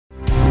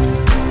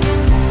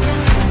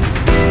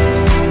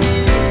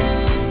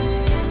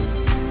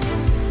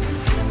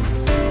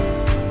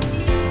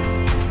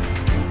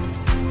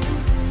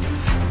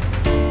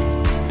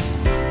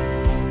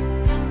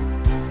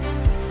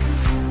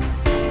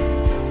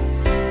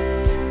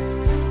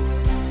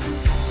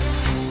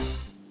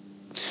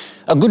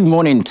Good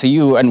morning to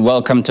you and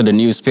welcome to the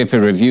newspaper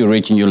review,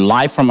 reaching you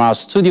live from our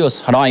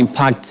studios at High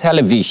Impact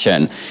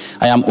Television.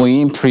 I am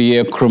Oyin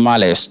Priye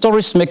Krumale.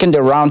 Stories making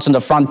the rounds on the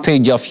front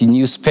page of your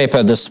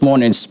newspaper this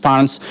morning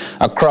spans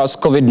across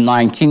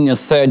COVID-19, a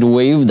third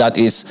wave that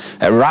is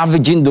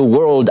ravaging the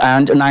world,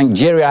 and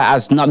Nigeria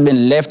has not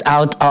been left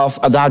out of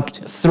that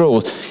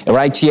throat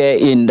right here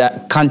in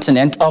the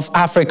continent of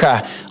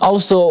Africa.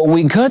 Also,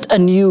 we got a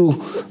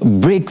new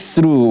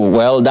breakthrough.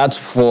 Well,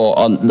 that's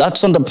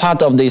on the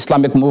part of the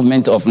Islamic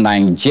movement of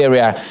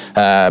Nigeria.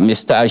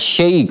 Mr.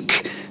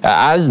 Sheikh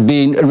has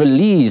been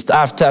released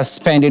after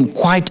spending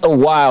quite a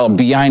while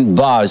behind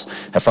bars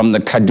from the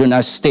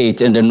Kaduna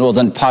state in the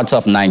northern part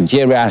of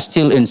Nigeria.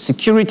 Still in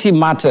security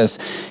matters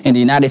in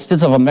the United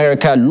States of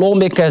America,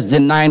 lawmakers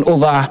denying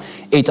over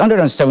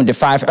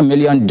 $875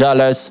 million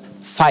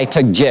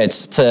fighter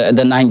jets to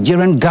the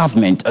Nigerian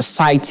government,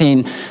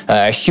 citing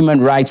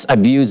human rights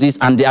abuses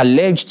and the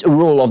alleged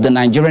role of the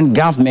Nigerian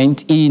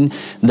government in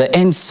the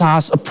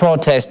EndSARS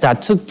protest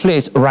that took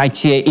place right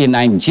here in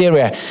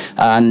Nigeria.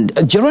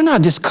 And during our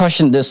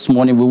discussion this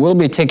morning, we will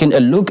be taking a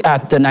look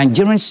at the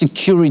Nigerian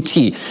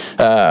security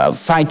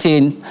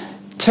fighting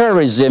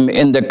terrorism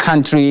in the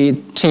country,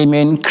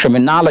 taming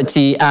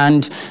criminality,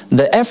 and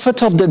the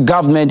effort of the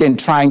government in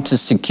trying to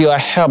secure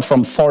help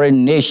from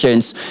foreign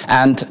nations,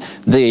 and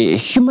the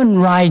human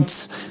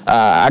rights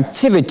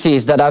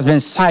activities that has been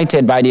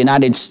cited by the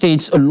United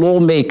States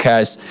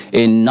lawmakers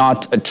in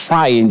not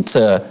trying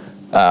to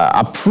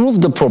approve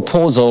the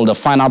proposal, the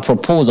final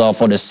proposal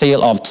for the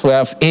sale of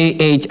 12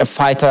 AH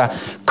fighter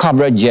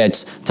Cobra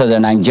jets to the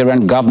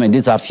Nigerian government.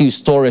 These are a few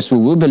stories we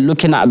will be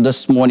looking at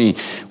this morning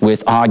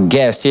with our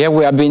guests. Here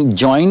we have been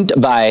joined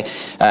by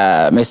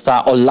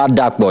Mr.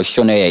 Oladapo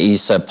Shoneye.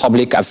 He's a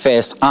public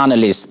affairs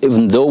analyst,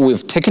 even though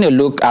we've taken a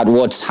look at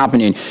what's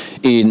happening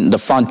in the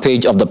front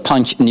page of the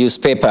Punch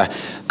newspaper.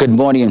 Good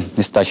morning,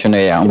 Mr.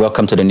 Shoneye, and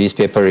welcome to the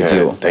newspaper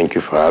review. Thank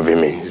you for having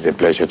me. It's a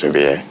pleasure to be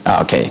here.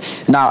 Okay.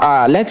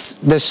 Now,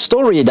 the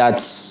story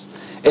that's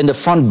in the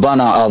front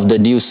burner of the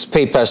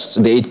newspapers,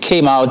 it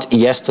came out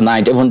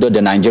yesterday, even though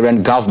the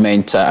Nigerian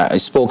government, a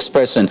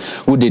spokesperson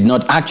who did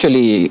not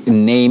actually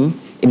name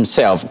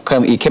himself,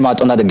 he came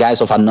out under the guise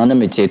of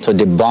anonymity to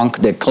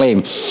debunk the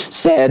claim,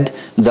 said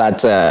that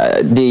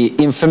the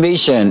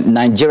information,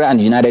 Nigeria and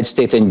the United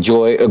States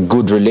enjoy a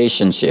good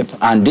relationship.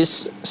 And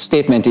this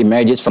statement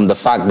emerges from the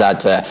fact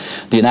that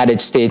the United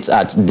States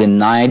had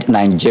denied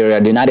Nigeria,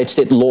 the United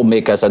States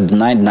lawmakers had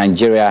denied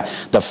Nigeria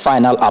the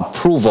final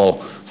approval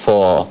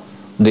for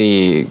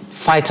the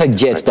fighter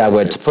jets that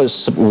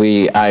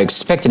we are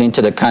expecting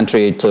into the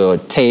country to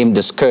tame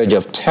the scourge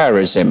of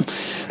terrorism.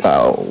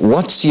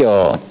 What's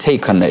your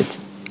take on it?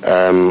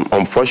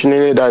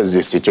 Unfortunately, that is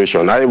the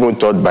situation. I even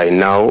thought by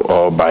now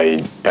or by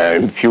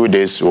a few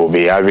days we'll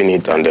be having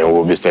it, and then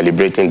we'll be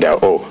celebrating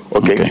that,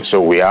 okay.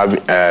 So we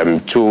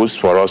have tools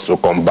for us to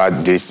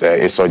combat these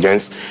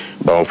insurgents.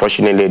 But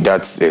unfortunately,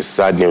 that's a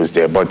sad news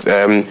there. But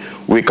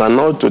we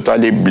cannot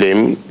totally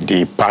blame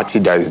the party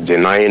that is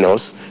denying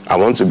us. I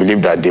want to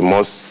believe that they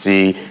must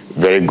see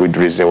very good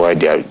reason why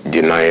they are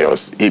denying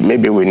us.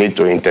 Maybe we need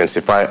to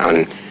intensify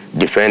and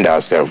defend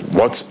ourselves.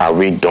 What have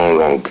we done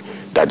wrong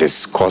that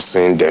is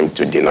causing them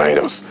to deny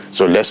us?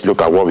 So let's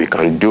look at what we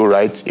can do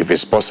right. If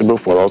it's possible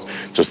for us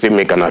to still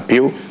make an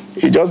appeal,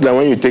 it's just like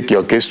when you take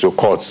your case to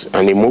court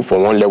and you move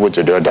from one level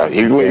to the other.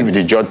 Even if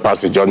the judge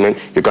passes a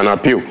judgment, you can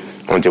appeal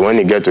until when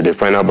you get to the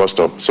final bus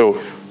stop.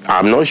 So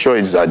I'm not sure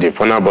it's at the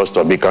final bus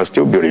stop. It can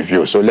still be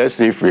reviewed. So let's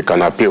see if we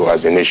can appeal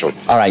as a nation.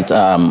 All right,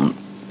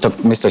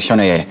 Mr.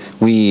 Shoneye,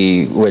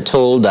 we were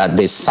told that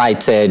they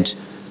cited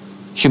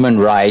human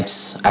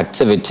rights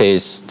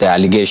activities, the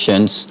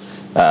allegations,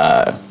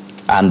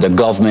 and the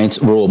government's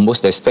role,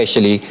 most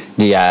especially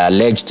the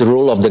alleged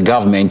role of the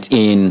government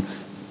in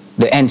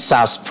the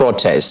EndSARS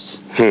protests.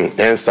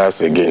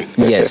 EndSARS again.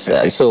 Yes.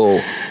 So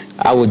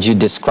how would you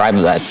describe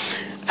that?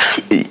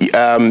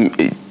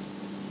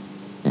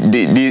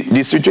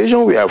 The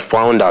situation we have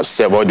found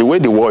ourselves, or the way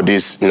the world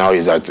is now,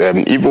 is that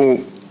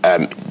even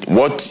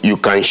what you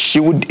can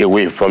shield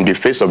away from the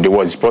face of the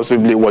world is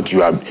possibly what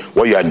you are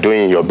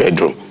doing in your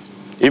bedroom.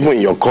 Even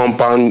in your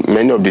compound,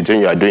 many of the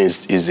things you are doing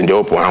is in the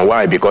open. And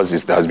why? Because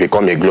it has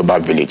become a global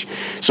village.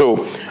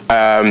 So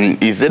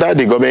is it that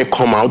the government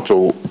come out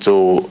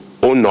to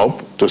own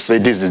up, to say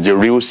this is the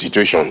real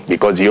situation?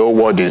 Because the whole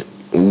world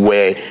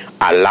were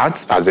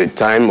alert at the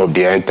time of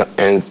the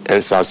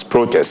EndSARS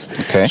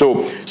protests. Okay.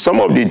 So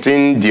some of the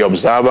things the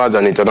observers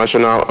and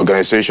international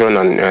organization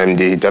and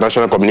the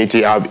international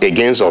community have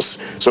against us.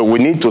 So we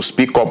need to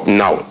speak up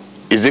now.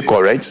 Is it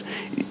correct?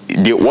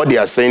 What they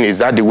are saying, is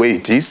that the way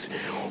it is?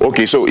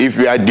 Okay, so if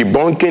we are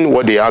debunking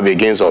what they have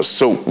against us,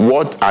 so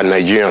what are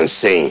Nigerians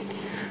saying?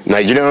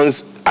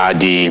 Nigerians are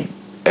the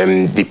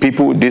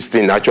people this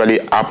thing actually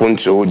happened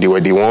to. They were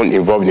the one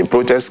involved in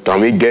protests.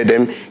 Can we get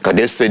them? Can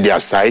they say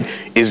their side?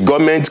 Is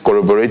government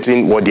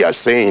corroborating what they are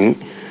saying?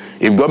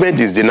 If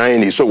government is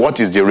denying it, so what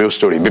is the real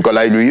story? Because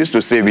like we used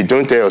to say, if you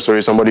don't tell your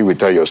story, somebody will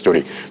tell your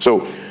story.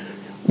 So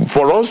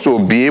for us to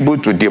be able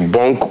to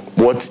debunk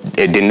what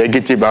the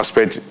negative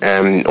aspect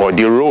or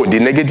the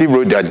negative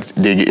role that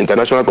the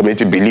international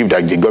community believe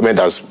that the government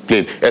has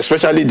played,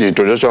 especially the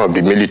introduction of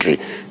the military,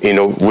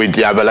 with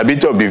the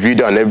availability of the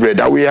video and everything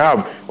that we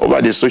have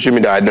over the social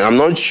media. I'm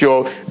not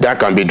sure that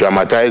can be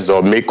dramatized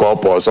or make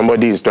up, or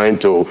somebody is trying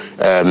to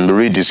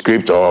read the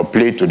script or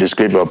play to the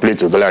script or play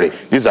to gallery.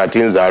 These are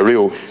things that are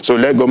real. So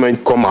let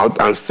government come out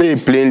and say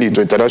plainly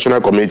to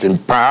international community,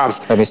 and perhaps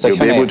they'll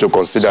be able to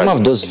consider some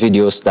of those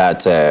videos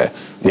that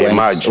went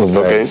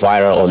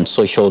viral on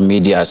social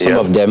media. Some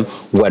of them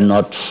were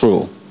not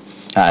true.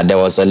 There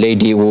was a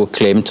lady who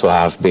claimed to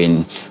have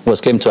been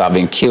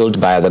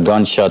killed by the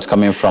gunshot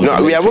coming from.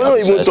 No, we are not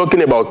even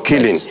talking about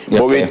killing,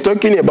 but we're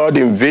talking about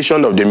the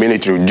invasion of the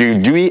military.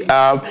 Do we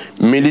have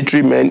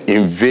military men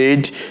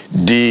invade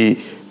the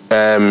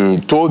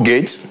toll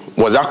gates?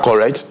 Was that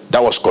correct?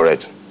 That was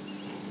correct.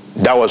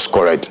 That was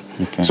correct.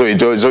 Okay.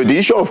 So the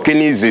issue of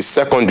killing is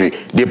secondary.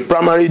 The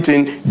primary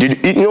thing,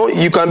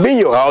 you can be in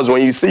your house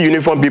when you see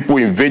uniformed people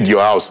invade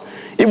your house.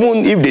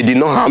 Even if they did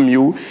not harm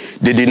you,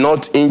 they did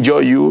not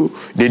injure you,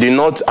 they did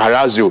not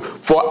harass you,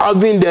 for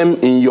having them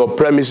in your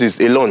premises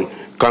alone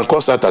can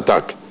cause that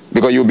attack.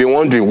 Because you'll be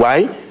wondering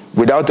why,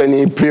 without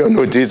any prior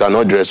notice and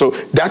all the rest. So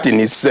that in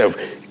itself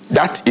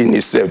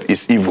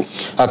is evil.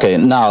 Okay,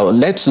 now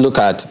let's look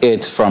at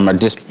it from a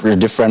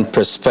different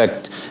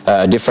perspective.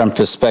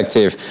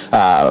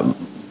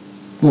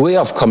 Way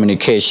of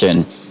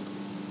communication,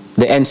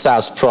 the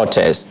EndSARS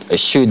protest,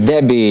 should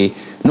there be,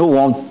 no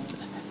one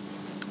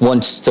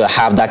wants to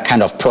have that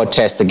kind of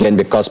protest again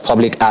because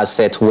public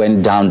assets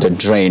went down the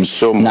drain.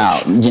 So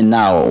much.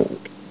 Now,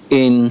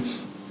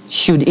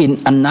 should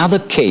in another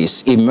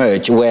case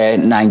emerge where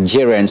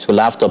Nigerians will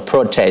have to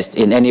protest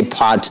in any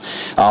part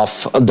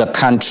of the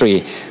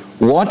country,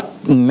 what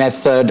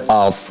method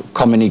of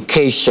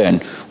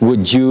communication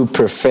would you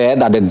prefer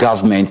that the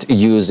government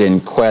use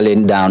in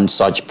quelling down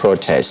such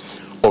protests?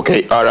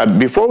 Okay, all right.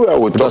 Before we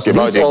will talk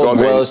about the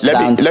government,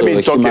 let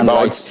me talk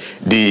about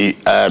the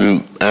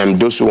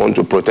those who want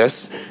to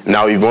protest.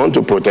 Now, if you want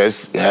to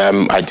protest,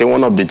 I think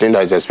one of the things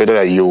that is expected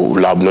that you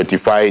will have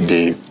notified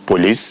the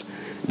police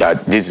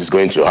that this is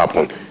going to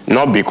happen.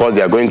 Not because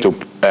they are going to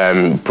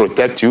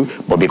protect you,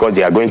 but because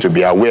they are going to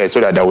be aware so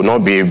that there will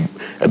not be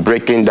a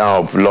breaking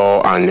down of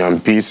law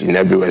and peace in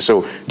everywhere.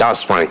 So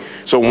that's fine.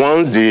 So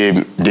once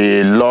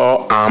the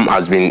law arm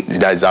has been,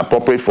 that is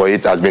appropriate for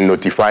it, has been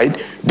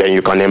notified, then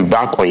you can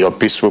embark on your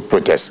peaceful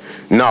protest.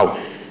 Now,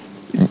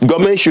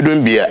 government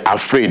shouldn't be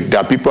afraid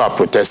that people are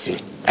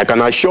protesting. I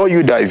can assure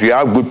you that if you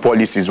have good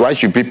policies, why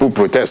should people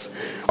protest?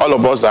 All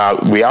of us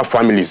we have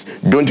families.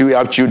 Don't we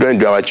have children?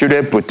 Do our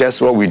children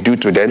protest what we do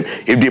to them?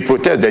 If they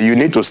protest, then you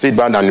need to sit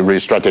down and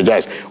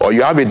re-strategize. Or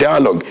you have a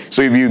dialogue.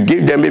 So if you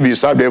give them, maybe you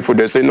serve them food,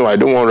 they say, no, I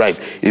don't want rice,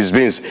 it's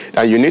beans.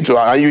 And you need to,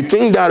 and you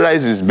think that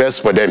rice is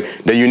best for them,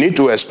 then you need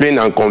to explain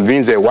and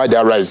convince them why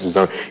that rice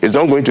is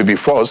not going to be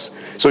forced.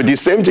 So the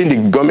same thing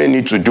the government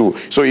needs to do.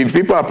 So if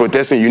people are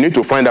protesting, you need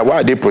to find out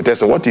why are they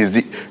protesting? What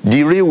is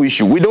the real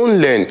issue? We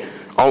don't learn.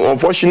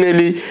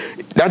 Unfortunately,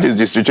 that is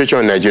the situation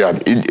in Nigeria.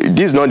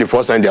 This is not the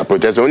first time they are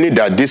protesting, only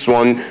that this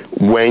one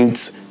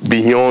went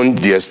beyond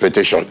the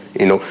expectation,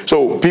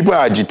 So people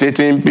are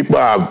agitating, people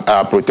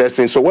are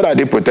protesting. So what are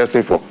they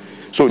protesting for?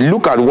 So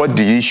look at what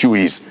the issue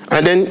is,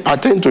 and then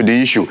attend to the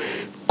issue.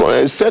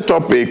 Set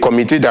up a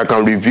committee that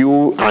can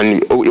review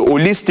and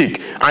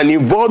holistic and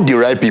involve the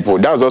right people.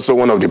 That's also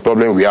one of the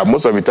problems we have.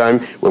 Most of the time,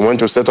 we want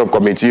to set up a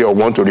committee or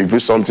want to review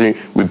something,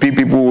 we pick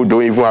people who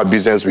don't even have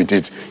business with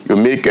it. You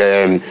make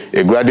a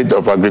graduate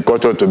of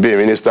agriculture to be a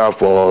minister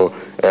for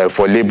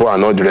labor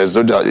and all the rest.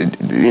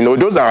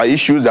 Those are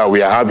issues that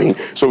we are having.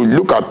 So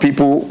look at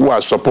people who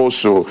are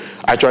supposed to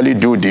actually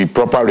do the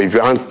proper review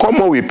and come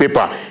up with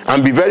paper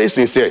and be very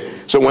sincere.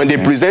 So when they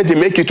present it,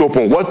 make it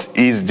open. What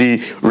is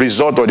the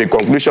result or the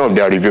conclusion of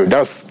their review? And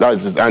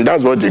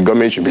that's what the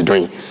government should be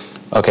doing.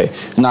 Okay.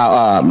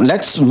 Now,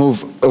 let's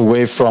move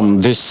away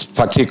from this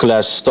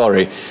particular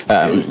story.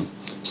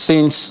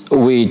 Since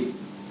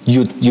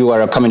you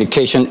are a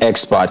communication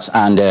expert,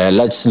 and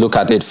let's look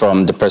at it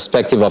from the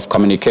perspective of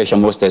communication,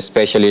 most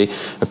especially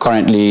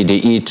currently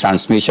the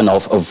e-transmission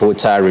of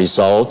voter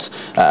results.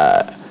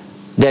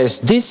 There's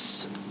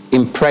this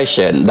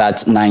impression that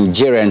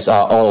Nigerians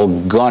are all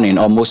gunning,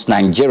 or most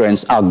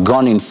Nigerians are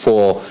gunning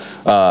for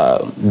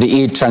the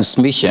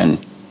e-transmission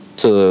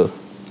to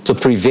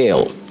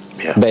prevail.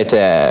 Yeah. But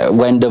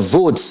when the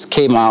votes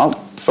came out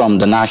from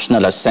the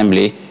National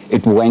Assembly,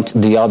 it went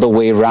the other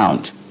way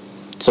around.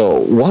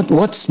 So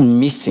what's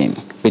missing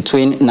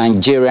between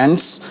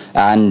Nigerians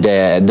and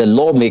the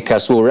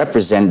lawmakers who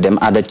represent them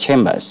at the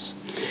chambers?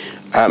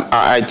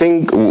 I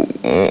think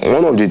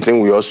one of the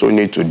things we also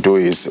need to do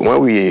is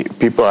when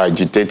people are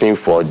agitating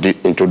for the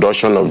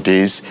introduction of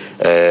this,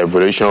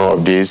 evolution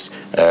of this,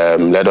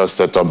 let us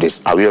set up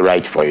this, are we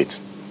right for it?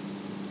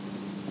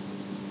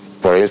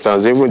 For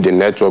instance, even the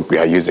network we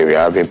are using, we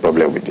are having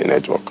problem with the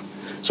network.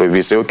 So if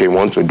we say, okay, we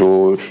want to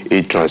do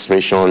a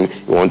transmission,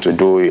 we want to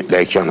do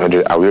election,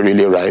 are we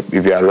really ripe?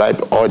 If we are ripe,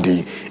 all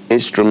the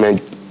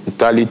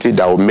instrumentality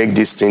that will make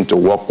this thing to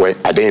work well,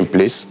 are they in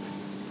place?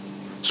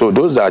 So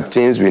those are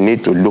things we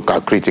need to look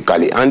at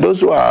critically. And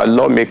those who are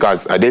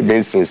lawmakers, are they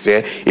being sincere?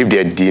 If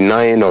they're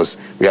denying us,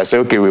 we are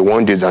saying, okay, we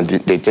want this, and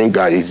they think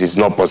it's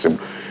not possible.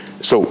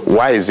 So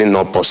why is it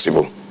not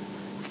possible?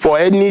 For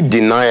any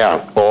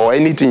denier or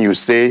anything you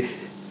say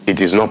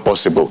it is not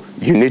possible,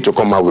 you need to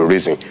come out with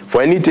reason.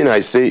 For anything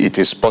I say it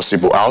is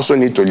possible, I also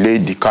need to lay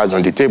the cards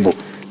on the table.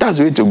 That's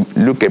the way to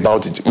look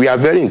about it. We are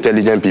very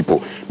intelligent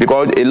people,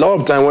 because a lot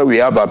of time when we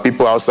have our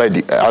people outside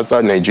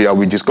Nigeria,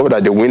 we discover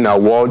that they win an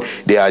award,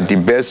 they are the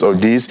best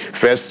of this,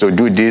 first to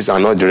do this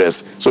and not the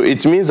rest. So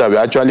it means that we're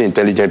actually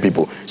intelligent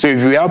people. So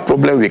if we have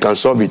problem, we can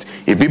solve it.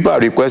 If people are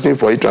requesting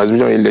for a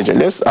transmission election,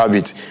 let's have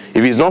it. If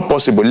it's not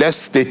possible, let's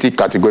state it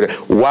categorically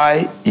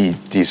why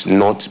it is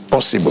not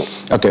possible.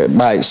 Okay,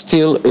 but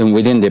still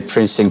within the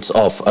precincts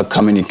of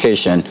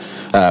communication,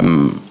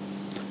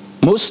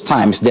 most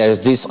times there's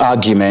this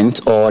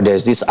argument or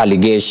there's this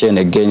allegation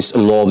against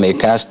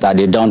lawmakers that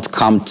they don't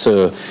come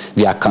to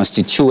their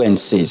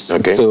constituencies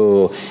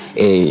to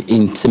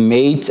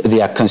intimate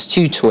their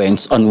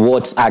constituents on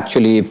what's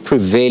actually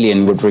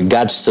prevailing with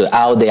regards to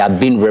how they are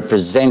being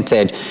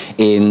represented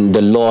in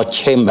the law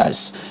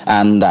chambers,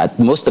 and that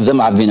most of them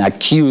have been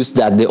accused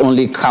that they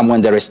only come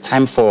when there is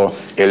time for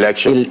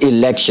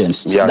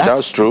elections. Yeah,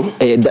 that's true.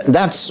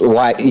 That's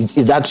why.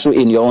 Is that true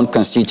in your own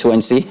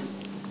constituency?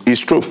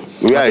 It's true.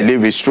 Where I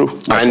live is true.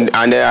 And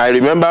I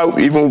remember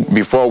even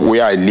before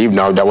where I live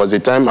now, there was a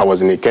time I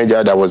was in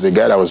Kenya, there was a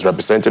guy that was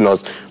representing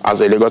us as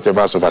a Lagos State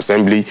House of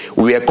Assembly.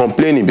 We were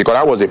complaining, because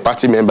I was a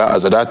party member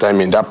as at that time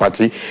in that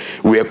party.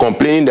 We were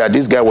complaining that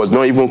this guy was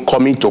not even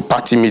coming to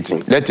party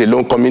meeting, let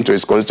alone coming to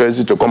his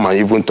constituency to come and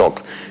even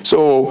talk.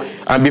 So,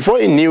 and before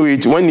he knew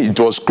it, when it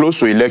was close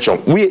to election,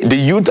 the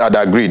youth had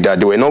agreed that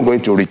they were not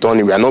going to return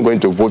him, we are not going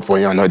to vote for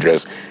him and not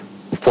rest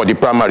for the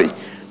primary.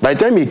 By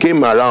the time he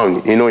came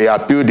around, he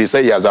appealed, he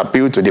said he has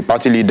appealed to the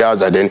party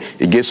leaders, and then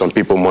he gave some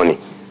people money.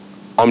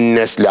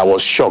 Honestly, I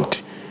was shocked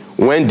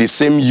when the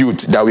same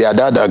youth that we had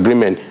that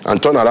agreement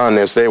and turned around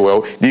and said,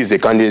 well, this is the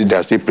candidate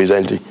that's still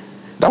presenting.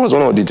 That was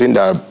one of the things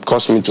that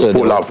caused me to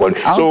pull out for it.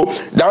 So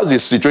that's the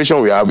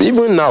situation we have.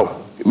 Even now,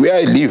 where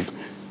I live,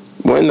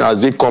 when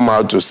has they come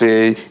out to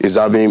say is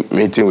having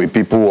meeting with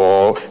people,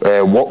 or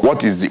what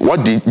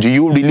do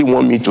you really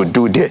want me to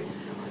do there?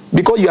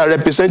 Because you are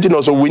representing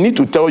us, so we need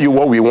to tell you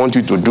what we want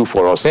you to do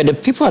for us. But the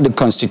people at the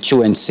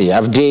constituency,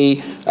 have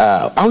they,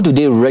 how do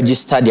they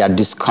register their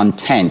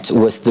discontent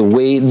with the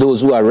way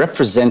those who are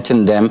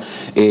representing them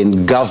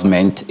in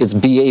government is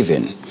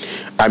behaving?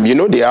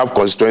 They have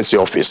constituency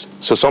office.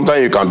 So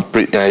sometimes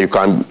you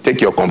can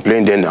take your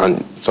complaint then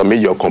and submit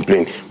your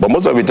complaint. But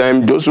most of the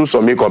time, those who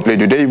submit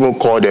complaint, do they even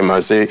call them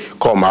and say,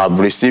 come, I've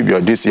received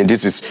your this, and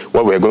this is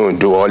what we're going to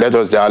do, or let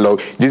us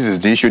dialogue, this is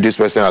the issue this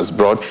person has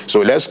brought,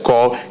 so let's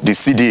call the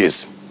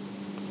CDAs.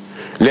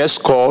 Let's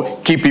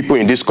call key people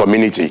in this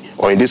community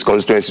or in this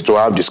constituency to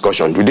have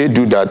discussion. Do they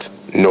do that?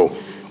 No.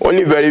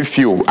 Only very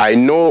few. I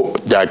know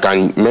that I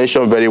can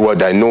mention very well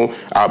that I know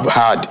I've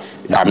had.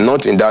 I'm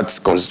not in that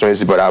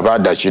constituency, but I've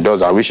heard that she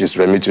does. I wish it's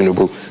Remi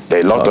Tinubu. There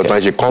are a lot of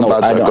times she comes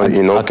back.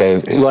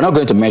 Okay, we're not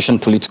going to mention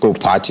political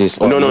parties.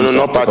 No,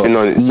 not party.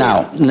 No.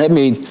 Now, let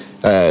me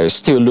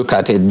still look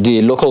at it.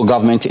 The local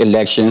government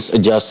elections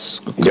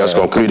just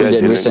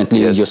concluded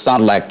recently. Yes. You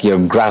sound like you're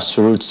a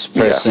grassroots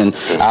person.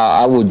 Yeah.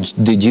 How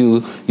did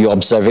your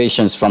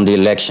observations from the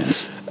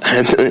elections?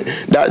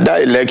 that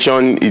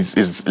election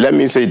is, let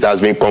me say, it has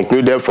been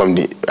concluded from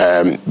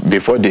the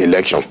before the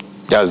election.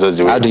 That's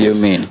the way How do you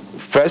mean?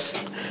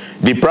 First,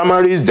 the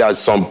primaries,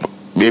 there's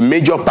a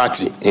major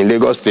party in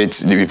Lagos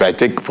State, if I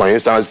take, for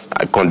instance,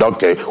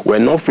 conducted, were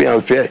not free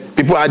and fair.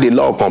 People had a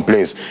lot of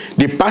complaints.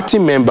 The party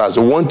members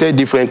wanted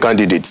different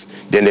candidates.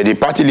 Then the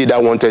party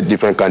leader wanted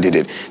different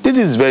candidates. This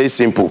is very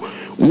simple.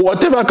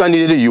 Whatever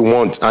candidate you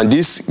want and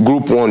this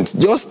group wants,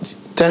 just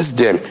test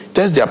them,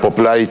 test their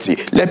popularity,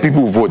 let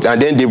people vote.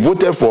 And then they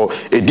voted for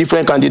a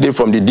different candidate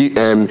from the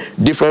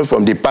different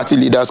from the party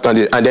leader's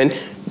candidate, and then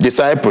they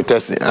started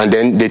protesting, and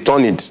then they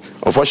turned it.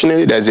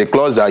 Unfortunately, there's a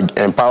clause that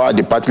empowered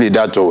the party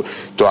leader to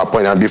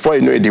appoint, and before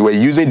you know it, they were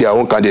using their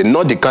own candidate,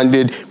 not the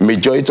candidate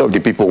majority of the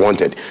people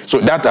wanted. So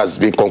that has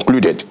been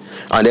concluded.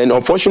 And then,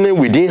 unfortunately,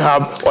 we didn't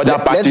have other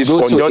parties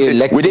conducting.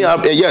 We didn't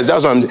have, yes,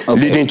 that's what I'm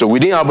leading to. We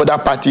didn't have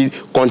other parties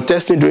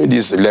contesting during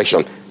this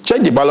election.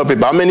 Check the ballot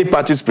paper. How many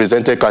parties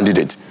presented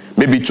candidates?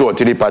 Maybe 2 or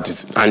 3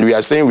 parties. And we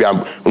are saying we are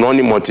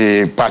running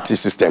multi-party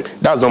system.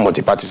 That's not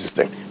multi-party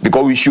system.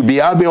 Because we should be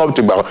having up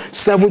to about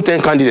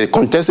 7-10 candidates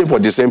contesting for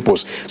the same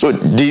post. So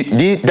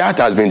that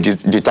has been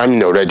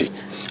determined already.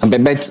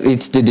 But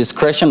it's the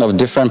discretion of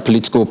different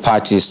political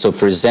parties to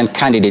present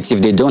candidates.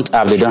 If they don't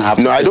have to present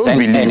any. No, I don't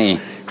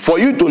believe. For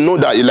you to know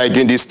that, like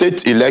in the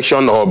state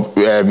election or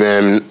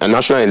a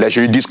national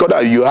election, you discover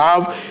that you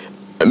have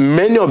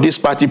many of these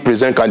parties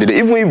present candidates,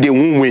 even if they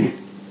won't win.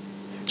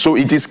 So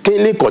it is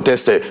keenly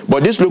contested.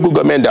 But this local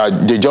government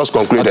that they just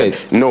concluded,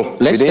 no,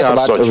 let's talk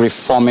about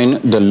reforming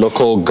the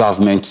local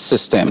government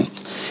system.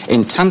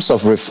 In terms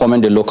of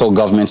reforming the local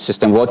government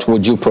system, what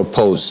would you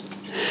propose?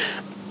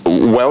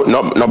 Well,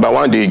 number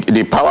one,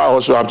 the power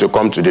also have to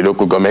come to the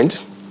local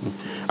government.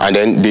 And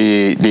then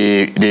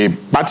the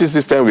party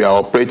system we are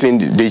operating,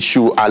 they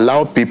should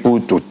allow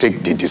people to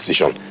take the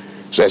decision.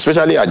 So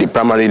especially at the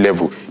primary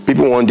level,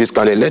 people want this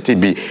candidate, let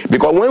it be.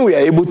 Because when we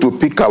are able to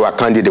pick our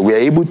candidate, we are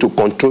able to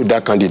control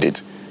that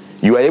candidate.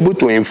 You are able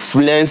to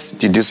influence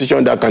the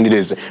decision that candidate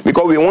is.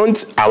 Because we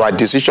want our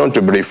decision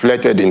to be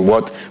reflected in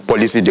what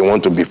policy they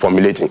want to be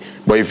formulating.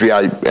 But if we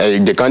are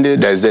the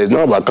candidate that says,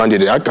 not about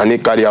candidate, how can he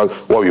carry out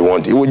what we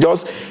want? It will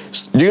just...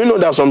 Do you know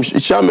that some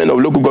chairmen of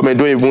local government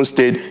don't even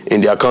stay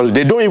in their council?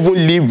 They don't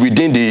even live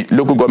within the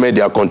local government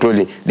they are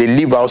controlling. They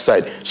live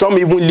outside. Some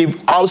even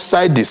live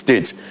outside the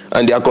state,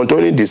 and they are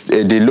controlling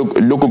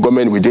the local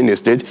government within the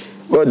state.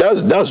 Well,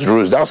 that's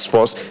rules, that's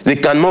force. They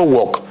cannot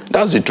work.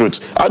 That's the truth.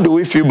 How do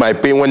we feel my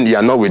pain when you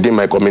are not within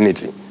my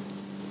community?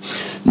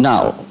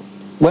 Now,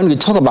 when we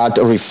talk about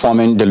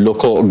reforming the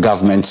local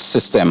government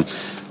system,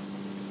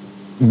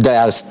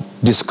 there's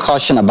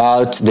discussion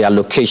about the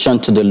allocation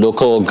to the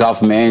local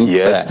government.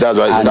 Yes, that's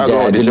why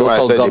the thing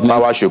I said the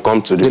power should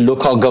come to the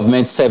local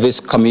government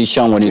service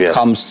commission when it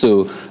comes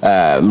to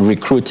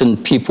recruiting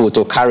people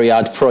to carry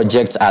out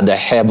projects at the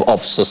hub of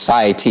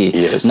society.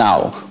 Yes.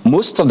 Now,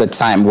 most of the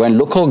time when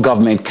local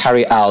government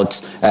carry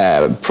out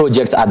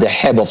projects at the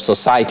hub of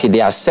society,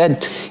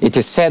 it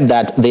is said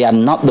that they are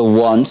not the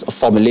ones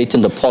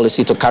formulating the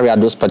policy to carry out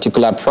those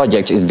particular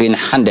projects. It's being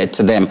handed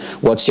to them.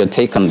 What's your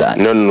take on that?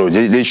 No.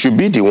 They should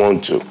be the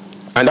one to.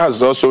 And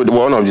that's also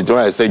one of the things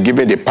I said,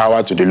 giving the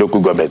power to the local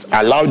governments,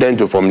 allow them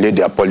to formulate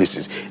their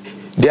policies.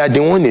 They are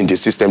the one in the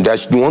system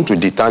that want to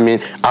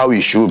determine how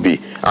it should be,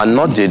 and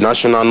not the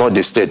national, not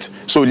the state.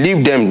 So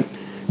leave them.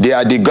 They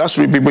are the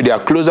grassroots people. They are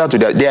closer to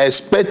they are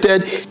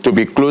expected to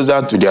be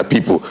closer to their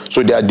people.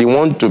 So they are the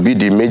one to be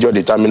the major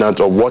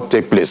determinant of what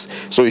takes place.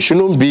 So it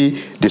shouldn't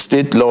be the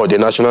state law or the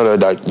national law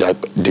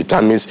that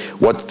determines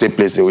what takes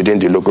place within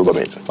the local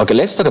government. Okay,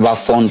 let's talk about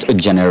fund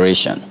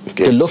generation.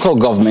 Okay. The local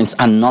governments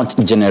are not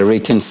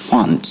generating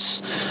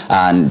funds,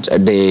 and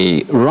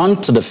they run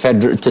to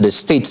the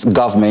state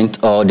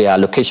government or the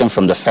allocation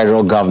from the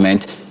federal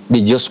government.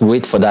 They just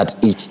wait for that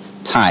each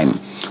time.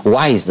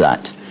 Why is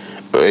that?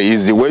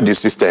 Is the way the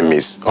system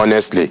is,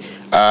 honestly.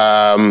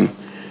 In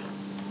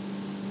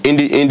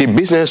the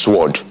business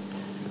world,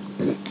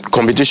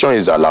 competition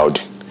is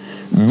allowed.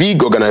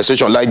 Big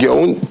organizations like your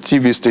own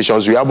TV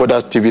stations, we have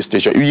other TV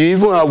stations. You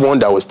even have one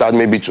that will start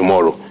maybe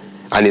tomorrow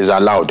and is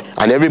allowed,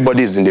 and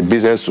everybody is in the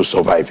business to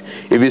survive.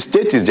 If the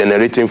state is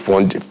generating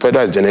fund,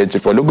 federal is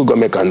generating fund, local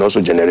government can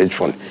also generate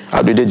fund.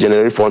 How do they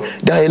generate fund?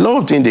 There are a lot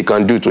of things they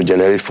can do to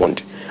generate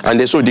fund.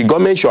 And so the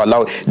government should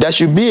allow, there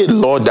should be a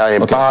law that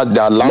empowers,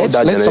 that allows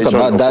that generation. Let's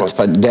talk about that,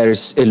 but there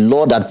is a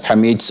law that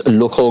permits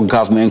local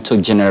government to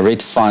generate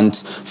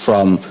funds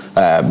from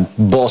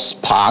bus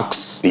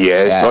parks.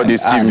 Yes, all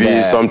this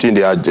TV, something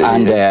they are doing.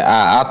 And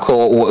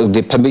alcohol,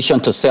 the permission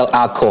to sell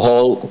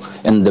alcohol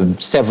in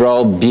the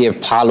several beer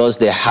parlors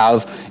they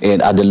have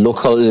at the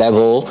local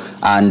level,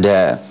 and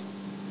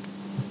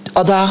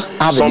other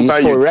avenues.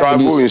 Sometimes you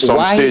travel in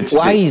some states.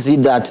 Why is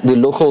it that the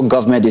local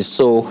government is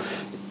so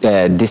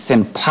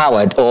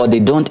disempowered, or they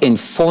don't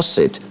enforce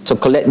it to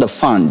collect the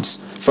funds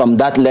from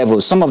that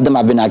level? Some of them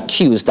have been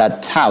accused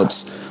that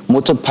touts,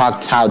 motor park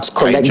touts,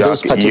 collect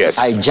those particular,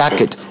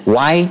 hijack it.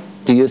 Why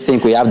do you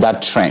think we have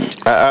that trend?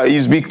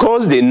 It's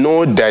because they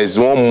know there is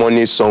one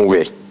money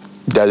somewhere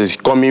that is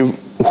coming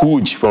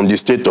huge from the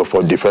state or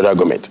from the federal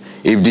government.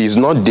 If it is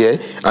not there,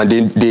 and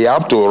they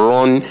have to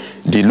run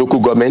the local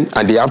government,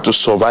 and they have to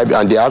survive,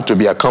 and they have to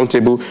be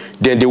accountable,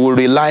 then they will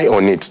rely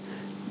on it.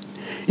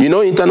 You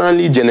know,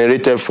 internally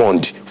generated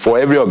fund for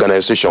every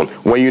organization,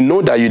 when you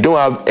know that you don't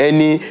have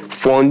any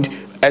fund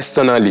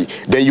externally,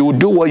 then you will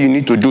do what you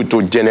need to do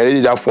to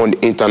generate that fund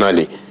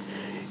internally.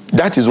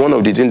 That is one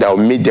of the things that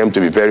will make them to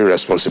be very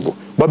responsible.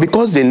 But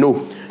because they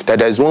know that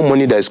there is one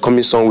money that is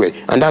coming somewhere,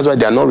 and that's why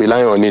they are not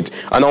relying on it.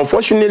 And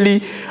unfortunately,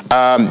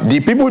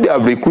 the people they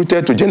have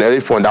recruited to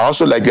generate fund are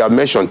also, like you have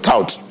mentioned,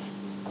 tout.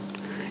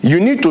 You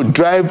need to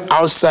drive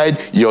outside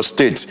your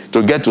state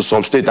to get to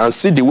some state and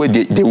see the way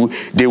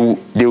they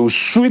will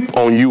sweep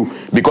on you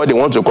because they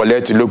want to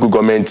collect local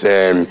government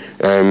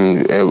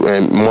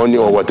money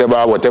or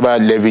whatever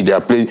levy they are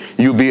paying.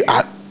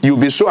 You'll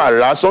be so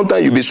harassed.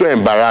 Sometimes you'll be so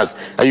embarrassed,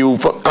 and you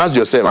ask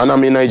yourself, and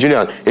I'm in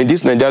Nigeria, in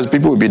this Nigeria,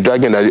 people will be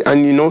dragging that,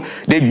 and you know,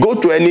 they go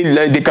to any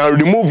length, they can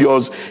remove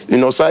your,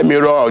 side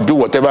mirror or do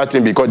whatever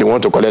thing because they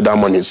want to collect that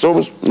money. So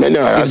many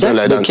harassment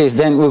like that. If that's the case,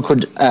 then we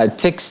could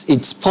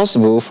it's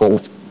possible for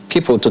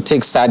people to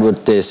take side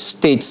with the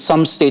states,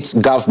 some states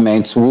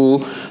governments who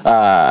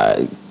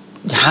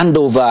hand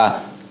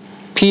over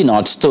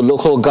peanuts to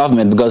local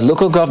government, because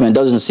local government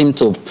doesn't seem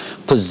to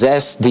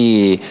possess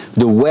the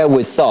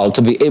wherewithal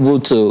to be able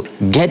to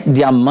get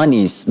their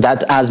monies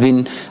that has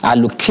been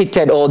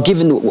allocated or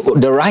given,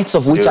 the rights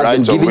of which have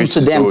been given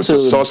to them to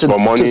source for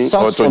money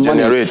or to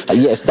generate.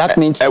 Yes, that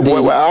means I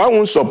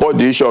won't support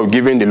the issue of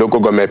giving the local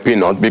government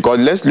peanut, because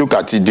let's look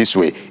at it this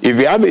way. If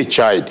you have a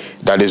child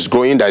that is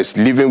growing, that is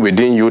living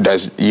within you, that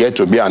is yet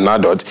to be an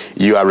adult,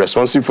 you are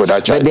responsible for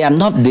that child.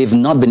 But they've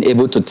not been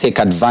able to take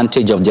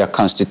advantage of their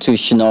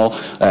constitutional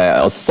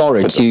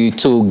authority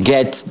to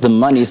get the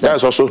money.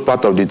 That's also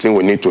part of the thing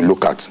we need to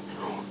look at.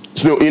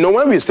 So, you know,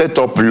 when we set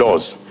up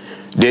laws,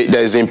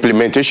 there's the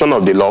implementation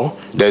of the law,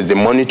 there's the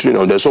monitoring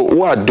of the. So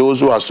who are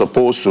those who are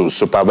supposed to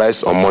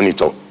supervise or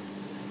monitor?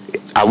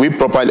 Are we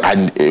properly,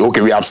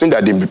 okay, we have seen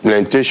that the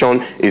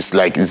implementation is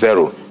like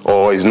zero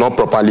or is not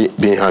properly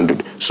being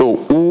handled. So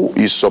who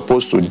is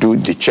supposed to do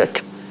the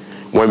check?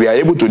 When we are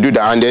able to do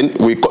that, and then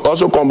we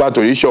also come back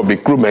to the issue of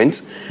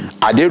recruitment,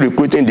 are they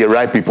recruiting the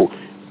right people?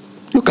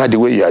 Look at the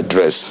way you are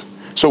dressed.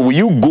 So will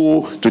you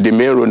go to the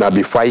main road and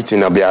be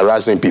fighting and be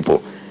harassing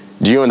people?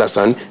 Do you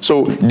understand?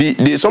 So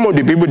some of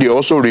the people they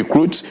also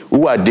recruit,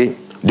 who are they?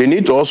 They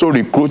need to also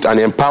recruit and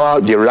empower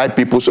the right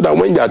people so that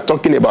when they are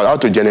talking about how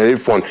to generate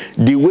funds,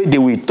 the way they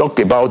will talk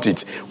about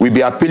it will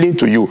be appealing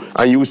to you,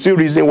 and you will see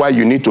reason why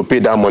you need to pay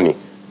that money,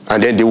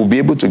 and then they will be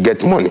able to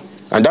get money.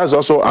 And that's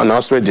also an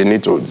aspect they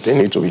need to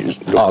use.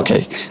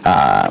 Okay,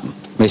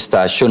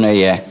 Mr.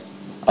 Shoneye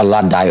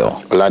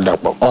Oladapo,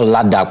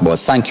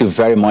 thank you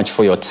very much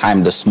for your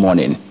time this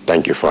morning.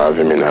 Thank you for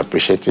having me. I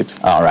appreciate it.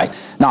 All right.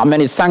 Now,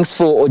 many thanks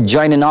for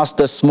joining us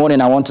this morning.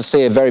 I want to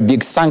say a very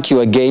big thank you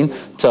again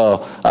to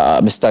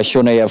Mr.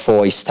 Shoneye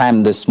for his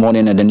time this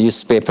morning in the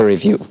newspaper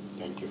review.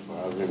 Thank you for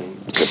having me.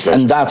 It's a pleasure.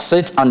 And that's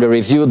it on the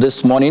review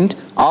this morning.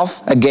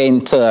 Off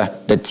again to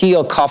the Tea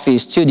or Coffee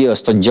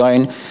studios to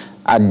join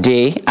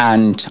Ade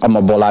and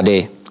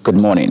Omobolade. Good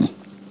morning.